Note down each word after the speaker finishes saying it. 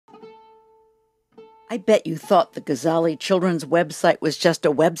I bet you thought the Ghazali Children's website was just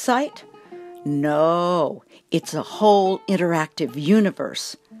a website? No, it's a whole interactive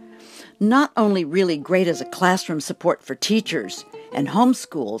universe. Not only really great as a classroom support for teachers and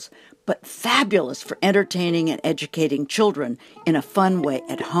homeschools, but fabulous for entertaining and educating children in a fun way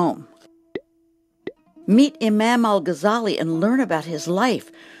at home. Meet Imam al-Ghazali and learn about his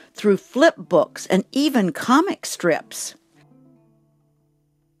life through flip books and even comic strips.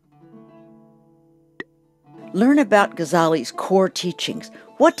 Learn about Ghazali's core teachings.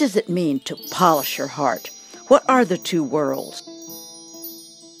 What does it mean to polish your heart? What are the two worlds?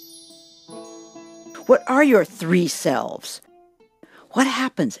 What are your three selves? What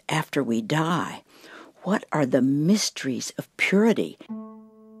happens after we die? What are the mysteries of purity?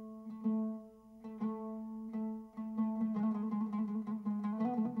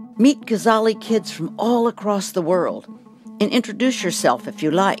 Meet Ghazali kids from all across the world and introduce yourself if you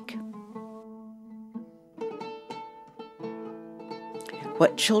like.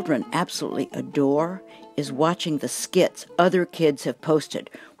 What children absolutely adore is watching the skits other kids have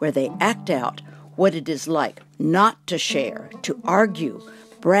posted where they act out what it is like not to share, to argue,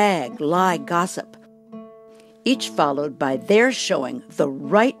 brag, lie, gossip, each followed by their showing the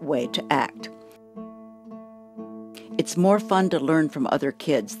right way to act. It's more fun to learn from other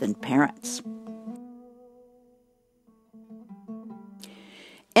kids than parents.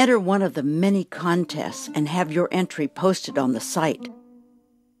 Enter one of the many contests and have your entry posted on the site.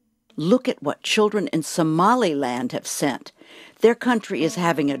 Look at what children in Somaliland have sent. Their country is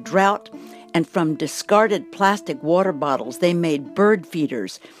having a drought, and from discarded plastic water bottles, they made bird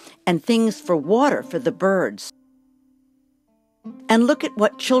feeders and things for water for the birds. And look at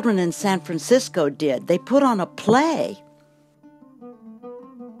what children in San Francisco did. They put on a play.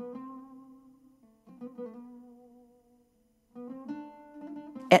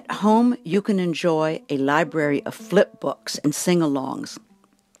 At home, you can enjoy a library of flip books and sing-alongs.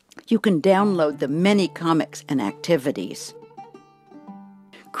 You can download the many comics and activities.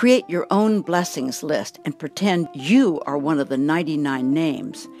 Create your own blessings list and pretend you are one of the 99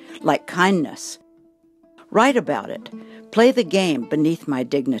 names, like kindness. Write about it. Play the game beneath my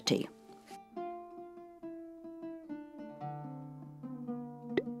dignity.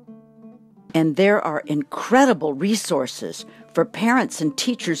 And there are incredible resources for parents and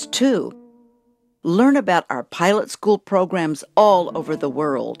teachers too. Learn about our pilot school programs all over the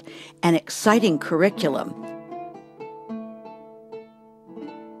world, an exciting curriculum.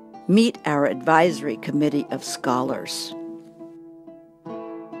 Meet our advisory committee of scholars.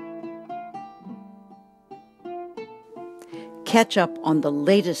 Catch up on the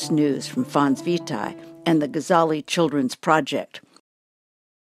latest news from Fons Vitae and the Ghazali Children's Project.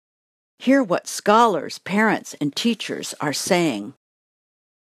 Hear what scholars, parents, and teachers are saying.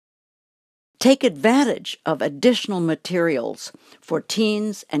 Take advantage of additional materials for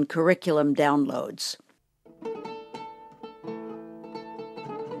teens and curriculum downloads.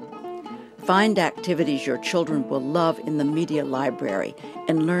 Find activities your children will love in the media library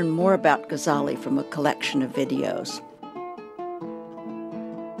and learn more about Ghazali from a collection of videos.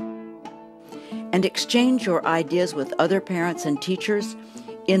 And exchange your ideas with other parents and teachers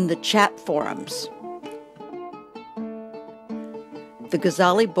in the chat forums. The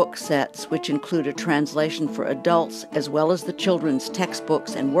Ghazali book sets, which include a translation for adults as well as the children's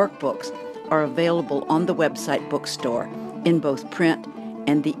textbooks and workbooks, are available on the website bookstore in both print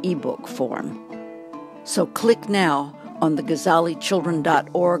and the ebook form. So click now on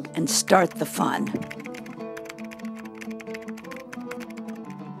theghazalichildren.org and start the fun.